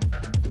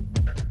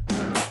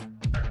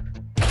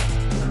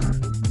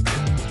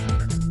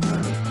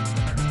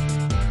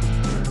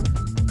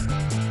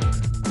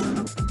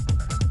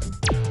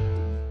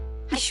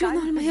 Ishon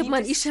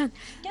olmayapman, Ishan.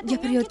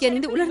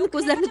 Gapirayotganingda ularning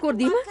ko'zlarini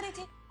ko'rdingmi?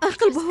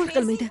 Aql bovar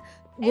qilmaydi.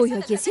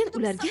 Go'yoki sen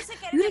ularga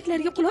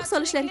yuraklariga quloq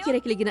solishlari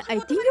kerakligini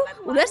aytding-ku,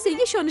 ular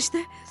senga ishonishdi.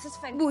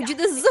 Bu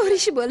juda zo'r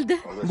ish bo'ldi.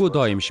 Bu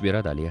doim ish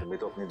beradi, Aliya.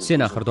 Sen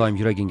axir doim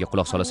yuragingga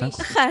quloq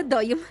solasan-ku. Ha,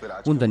 doim.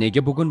 Unda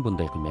nega bugun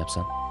bunday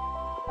qilmayapsan?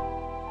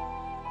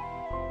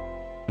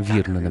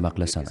 Virni nima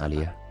qilasan,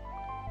 Aliya?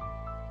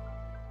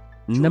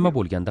 Nima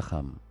bo'lganda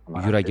ham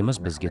yuragimiz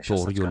bizga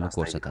to'g'ri yo'lni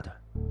ko'rsatadi.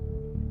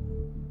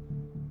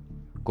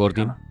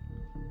 Ko'rdingmi?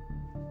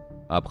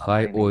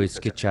 Abxay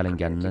OIDSga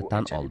chalinganini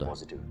tan oldi.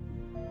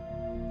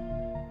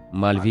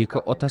 Malvika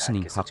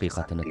otasining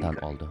haqiqatini tan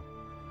oldi.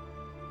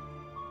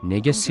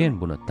 Nega sen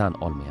buni tan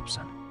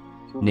olmayapsan?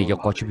 Nega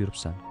qochib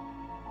yuribsan?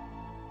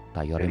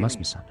 Tayyor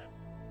emasmisan?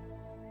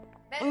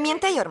 Men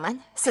tayyorman.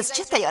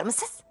 Siz-chi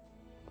tayyormisiz?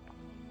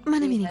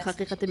 Mana mening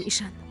haqiqatim,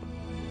 Ishan.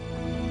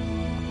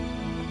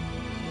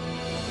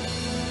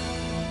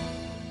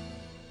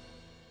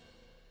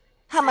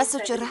 Hammasi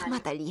uchun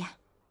rahmat, Aliya.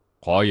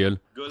 Qoyil,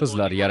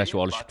 qizlar yarashib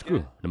olishibdi-ku.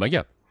 Nima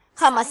gap?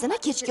 Hammasini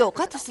kechki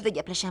ovqat ustida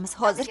gaplashamiz.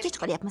 Hozir kech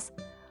qolyapmiz.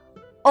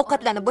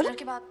 Ovqatlanib bo'lib,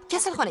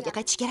 kasalxonaga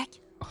qaytish kerak.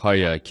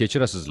 Haya,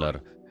 kechirasizlar.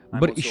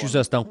 Bir ish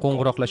yuzasidan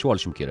qo'ng'iroqlashib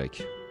olishim kerak.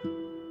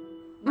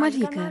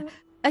 Malvika,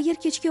 agar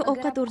kechki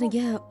ovqat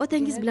o'rniga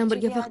otangiz bilan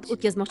birga vaqt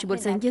o'tkazmoqchi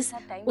bo'lsangiz,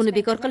 uni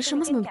bekor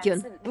qilishimiz mumkin.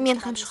 Men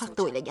ham shu haqda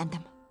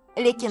o'ylagandim.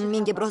 Lekin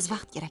menga biroz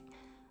vaqt kerak.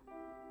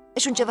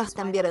 Shuncha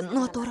vaqtdan beri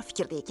noto'g'ri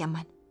fikrda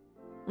ekanman.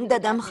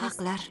 Dadam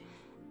haqlar.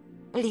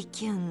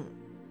 Lekin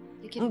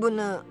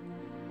buni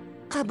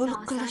qabul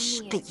qilish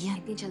qiyin.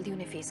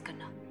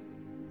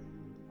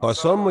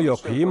 Osonmi yo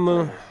qiyinmi?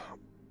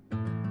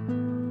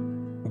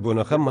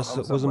 Buni hammasi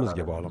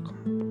o'zimizga bog'liq.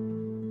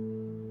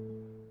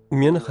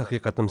 Meni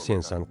haqiqatim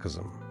sensan,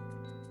 qizim.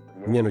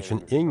 Men uchun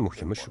eng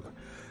muhimi shu.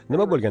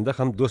 Nima bo'lganda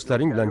ham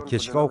do'stlaring bilan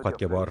kechki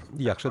ovqatga bor,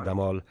 yaxshi dam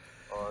ol.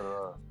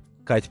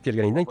 Qaytib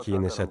kelganingdan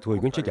keyin esa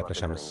to'yguncha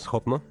gaplashamiz,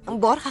 xo'pmi?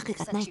 Bor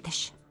haqiqatni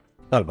aytish.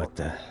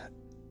 Albatta.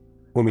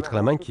 Umid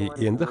qilamanki,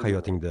 endi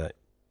hayotingda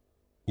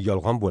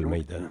yolg'on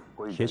bo'lmaydi,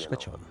 hech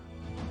qachon.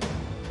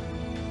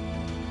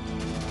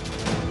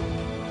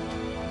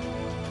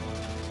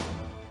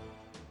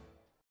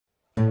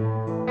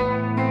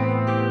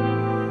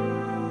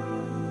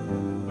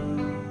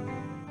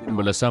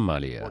 Bilasanmi,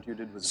 Aliya?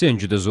 Sen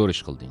juda zo'r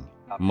ish qilding.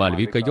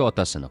 Malvikaga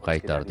otasini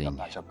qaytarding.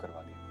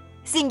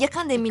 Senga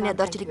qanday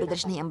minnatdorchilik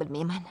bildirishni ham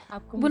bilmayman.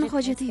 Buni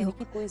hojati yo'q.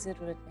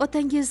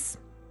 Otangiz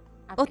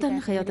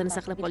otamning hayotini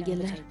saqlab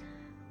qolganlar.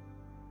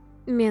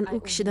 Men u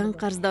kishidan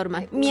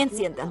qarzdorman. Men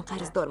sendan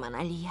qarzdorman,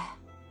 Aliya.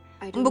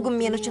 Bugun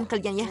men uchun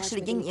qilgan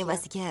yaxshiliging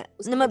evaziga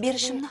nima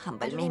berishimni ham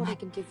bilmayman.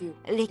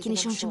 Lekin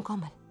ishonchim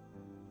komil.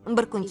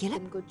 Bir kun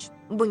kelib,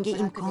 bunga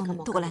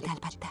imkon tug'iladi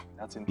albatta.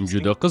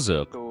 Juda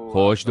qiziq.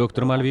 Xo'sh,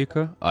 doktor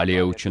Malvika,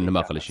 Aliya uchun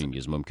nima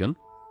qilishingiz mumkin?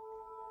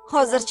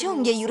 Hozircha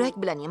unga yurak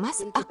bilan emas,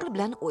 aql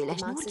bilan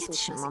o'ylashni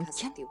o'rgatishim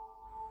mumkin.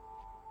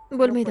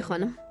 Bo'lmaydi,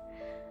 xonim.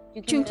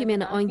 Chunki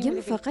meni ongim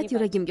faqat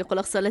yuragimga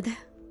quloq soladi.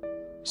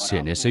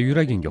 Sen esa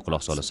yuragingga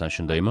quloq solasan,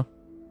 shundaymi?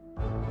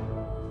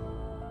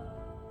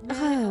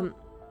 Ha,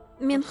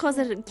 men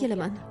hozir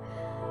kelaman.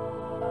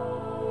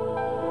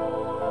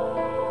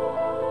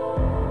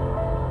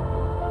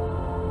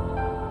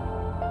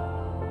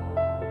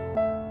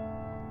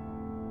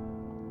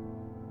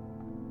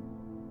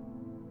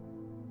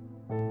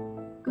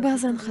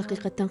 Ba'zan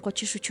haqiqatdan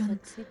qochish uchun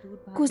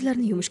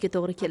ko'zlarni yumishga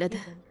to'g'ri keladi.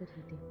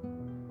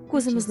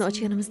 Ko'zimizni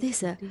ochganimizda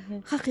esa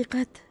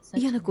haqiqat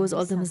yana ko'z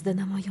oldimizda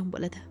namoyon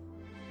bo'ladi.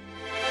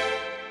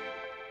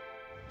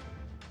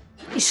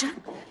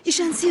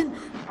 Ishan, sen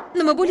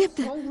nima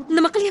bo'lyapti?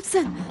 Nima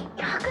qilyapsan?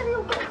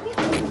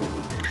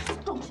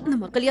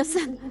 Nima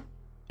qilyapsan?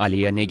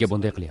 Aliya, nega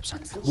bunday qilyapsan?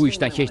 Bu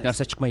ishdan hech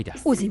narsa chiqmaydi.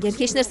 O'zing ham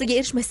hech narsaga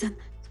erishmaysan.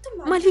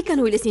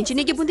 Malvikani o'ylasang-chi,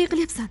 nega bunday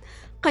qilyapsan?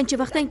 Qancha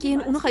vaqtdan keyin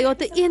uni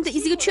hayoti endi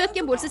iziga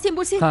tushayotgan bo'lsa, sen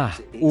bo'lsang... Ha,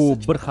 u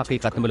bir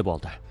haqiqatni bilib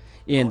oldi.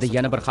 Endi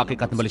yana bir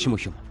haqiqatni bilishi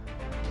muhim.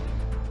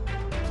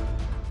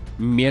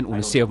 Men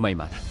uni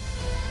sevmayman.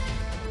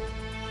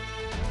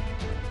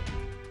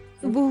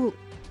 Bu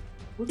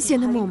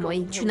seni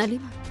muammoing,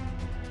 tushunarlimi?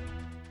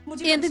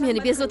 Endi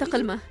meni bezovta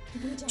qilma.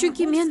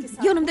 Chunki men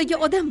yonimdagi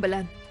odam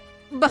bilan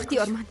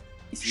baxtiyorman.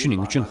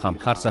 Shuning uchun ham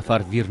har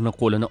safar Virni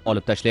qo'lini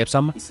olib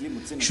tashlayapsanmi?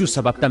 Shu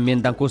sababdan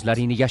mendan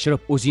ko'zlaringni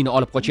yashirib, o'zingni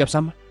olib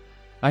qochyapsanmi?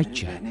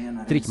 Aytchi,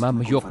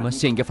 tirikmanmi, yo'qmi,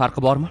 senga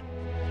farqi bormi?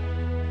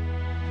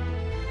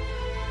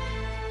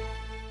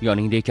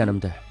 Yoningda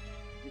ekanimda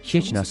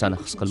hech narsani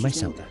his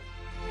qilmaysanmi?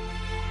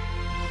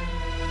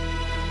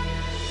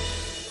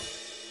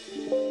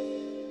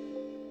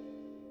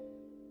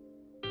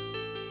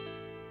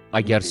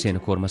 Agar seni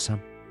ko'rmasam,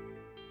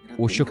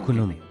 o'sha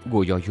kunim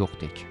go'yo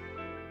yo'qdek.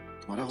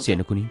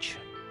 Seni kuninchi.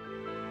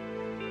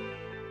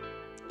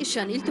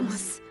 Ishon,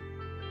 iltimos.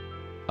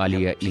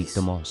 Aliya,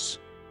 iltimos.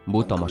 Bu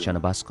tomoshani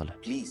bas qil.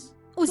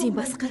 O'zing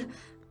bas qil.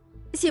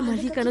 Sen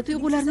Malvikani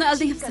tuyg'ularini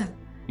aldayapsan.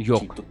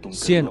 Yo'q,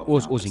 sen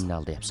o'zingni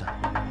aldayapsan.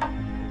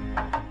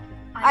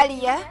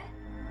 Aliya?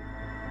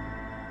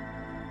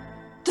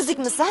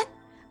 Tuzukmisan?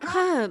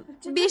 Ha,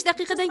 5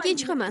 daqiqadan keyin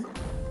chiqaman.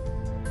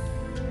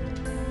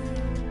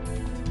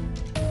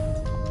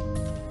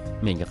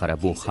 Menga qara,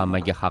 bu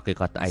hammaga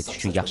haqiqatni aytish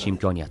uchun yaxshi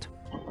imkoniyat.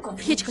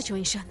 Hech qachon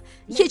ishon.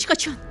 Hech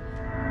qachon.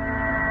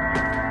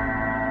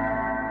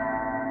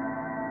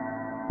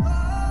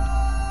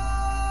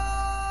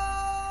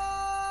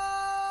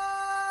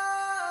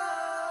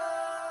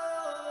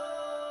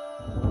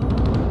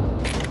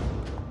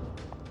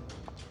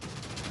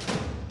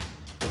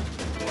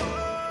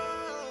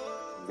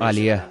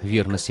 Aliya,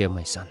 Virni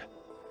sevmaysan.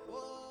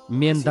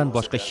 Mendan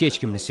boshqa hech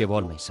kimni seva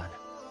olmaysan.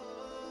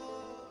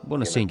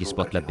 Buni senga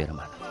isbotlab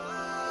beraman.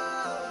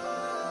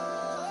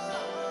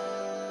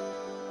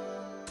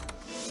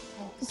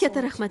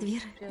 Katta rahmat,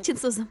 Vir. Chin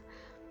so'zim.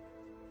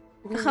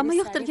 Hamma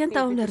yoqtirgan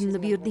taomlarimni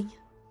buyurding.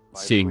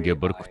 Senga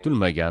bir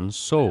kutilmagan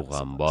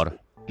sovg'am bor.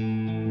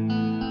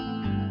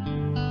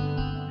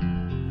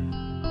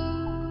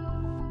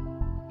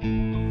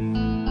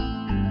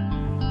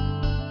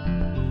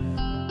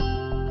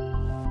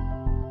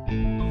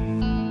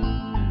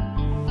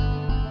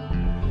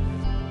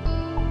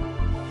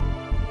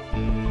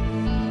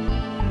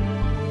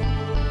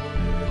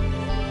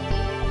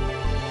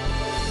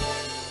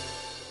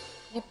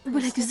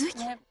 Bo'lak uzuk.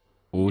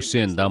 U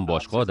sendan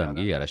boshqa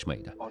odamga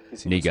yarashmaydi.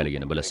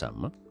 Negaligini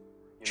bilasanmi?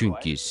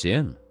 Chunki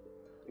sen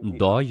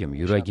doim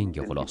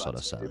yuragingga quloq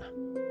solasan.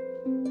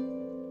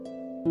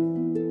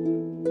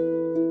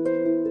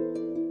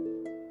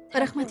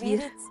 Rahmat,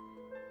 Vir.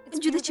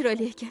 Juda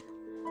chiroyli ekan.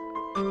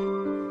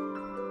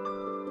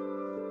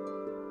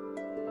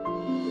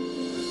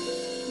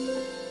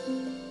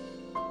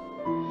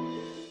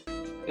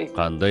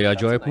 Qanday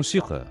ajoyib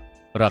musiqa.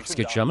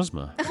 Raqsga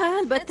tushamizmi? Ha,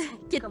 albatta,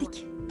 ketdik.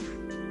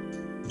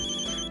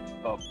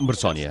 Bir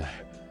soniya.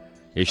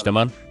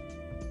 Eshitaman.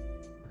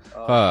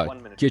 Ha,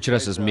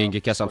 kechirasiz,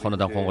 menga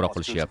kasalxonadan qo'ng'iroq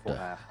qilishyapti.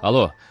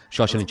 Alo,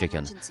 shoshilinch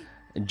ekan.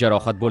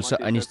 Jarohat bo'lsa,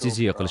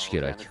 anesteziya qilish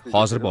kerak.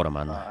 Hozir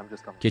boraman.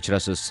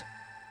 Kechirasiz,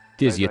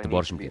 tez yetib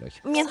borishim kerak.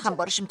 Men ham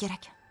borishim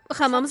kerak.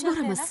 Hammamiz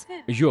boramiz.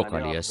 Yo'q,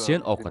 Aliya, sen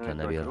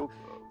ovqatlanaver.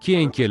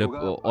 Keyin kelib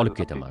olib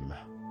ketaman.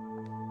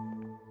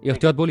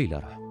 Ehtiyot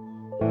bo'linglar.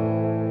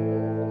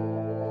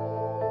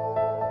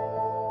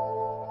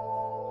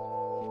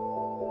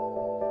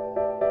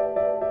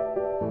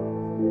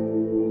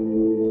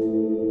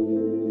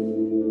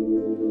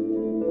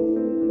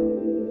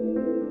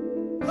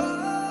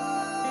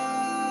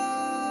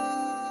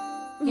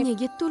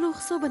 Nega to'lov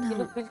hisobini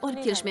olib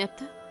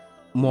kelishmayapti?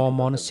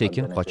 Muammoni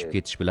sekin qochib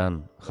ketish bilan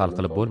hal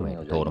qilib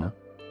bo'lmaydi, to'g'rimi?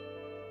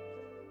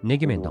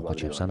 Nega mendan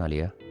qochyapsan,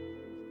 Aliya?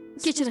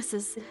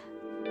 Kechirasiz.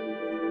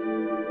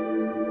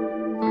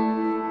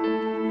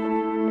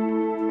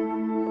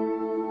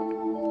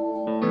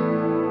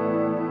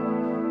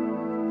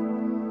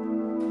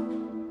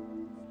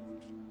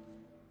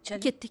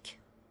 Ketdik.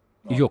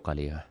 Yo'q,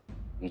 Aliya.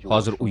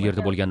 Hozir u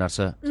yerda bo'lgan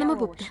narsa... Nima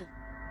bo'pti?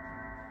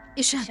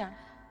 Ishon,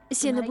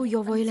 seni bu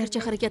yovvoyilarcha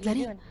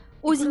harakatlaring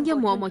o'zingga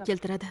muammo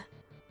keltiradi.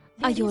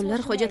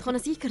 Ayollar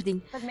hojatxonasiga kirding,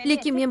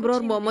 lekin men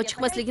biror muammo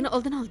chiqmasligini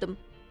oldin oldim.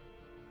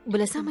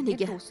 Bilasanmi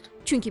nega?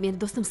 Chunki meni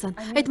do'stimsan.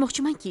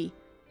 Aytmoqchimanki,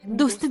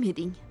 do'stim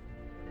eding.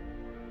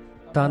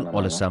 Tan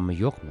olasanmi,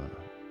 yo'qmi?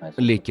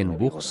 Lekin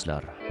bu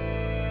hislar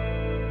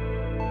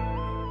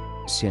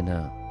seni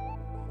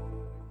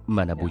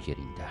mana bu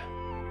yeringda.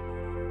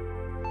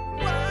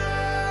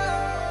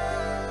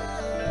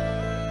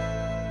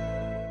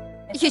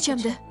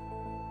 Hechamda.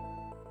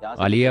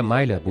 Aliya,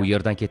 mayli, bu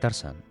yerdan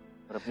ketarsan.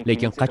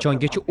 Lekin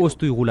qachongacha o'z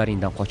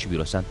tuyg'ularingdan qochib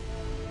yurasan?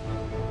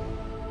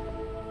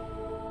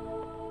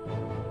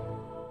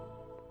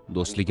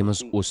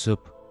 Do'stligimiz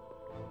o'sib,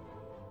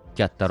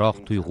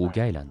 kattaroq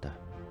tuyg'uga aylandi.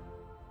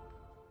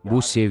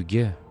 Bu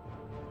sevgi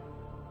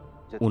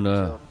uni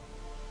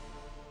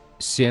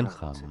sen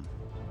ham,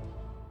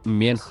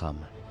 men ham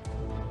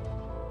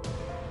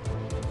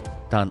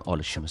tan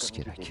olishimiz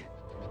kerak.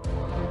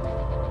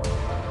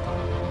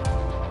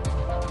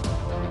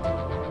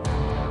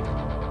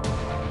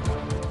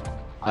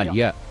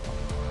 Aliya,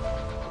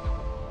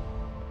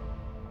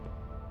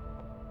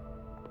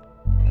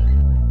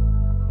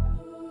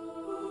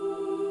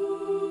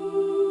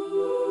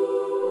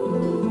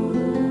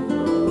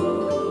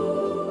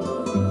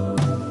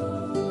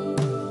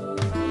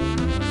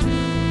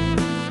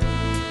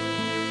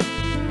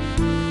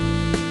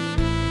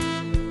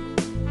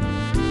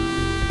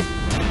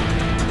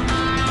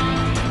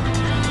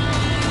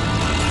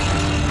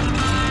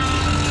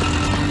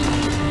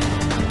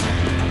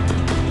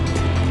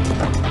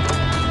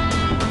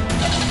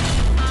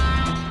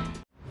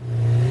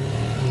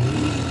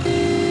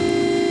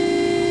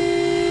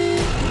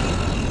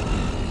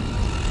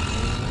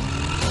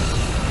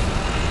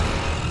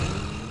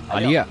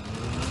 Aliya.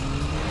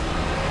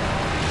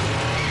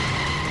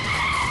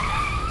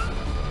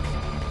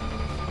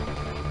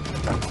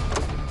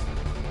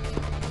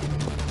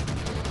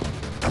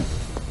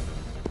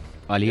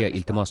 Aliya,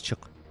 iltimos chiq.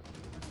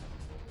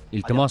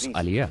 Iltimos,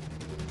 Aliya.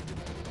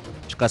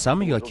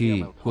 Chiqasanmi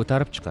yoki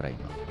ko'tarib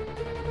chiqaraymi?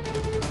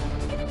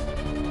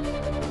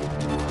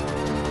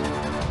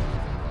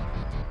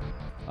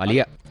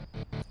 Aliya.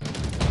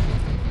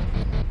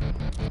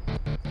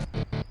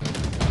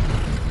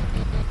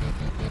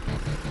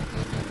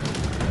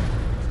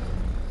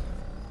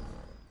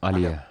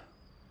 Aliya,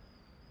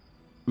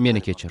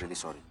 meni kechir.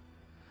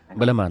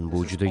 Bilaman,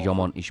 bu juda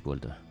yomon ish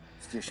bo'ldi.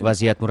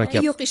 Vaziyat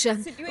murakkab. Yo'q, Ishan,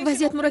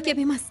 vaziyat murakkab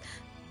emas.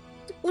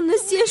 Uni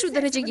sen shu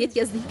darajaga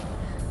yetkazding.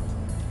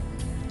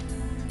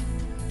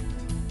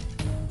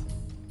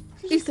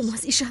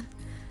 Iltimos, Ishan,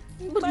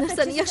 bir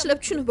narsani yaxshilab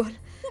tushunib ol.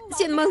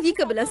 Sen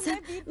Malvika bilansan,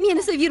 men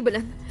esa Vir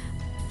bilan.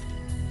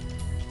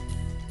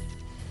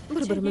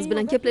 Bir-birimiz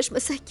bilan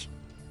gaplashmasak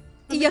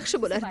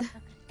yaxshi bo'lardi.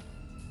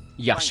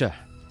 Yaxshi.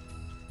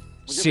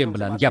 Sen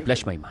bilan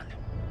gaplashmayman.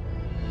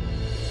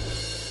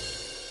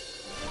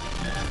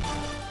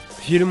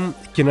 Film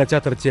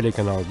kinoteatr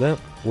telekanalida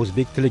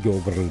o'zbek tiliga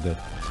o'girildi.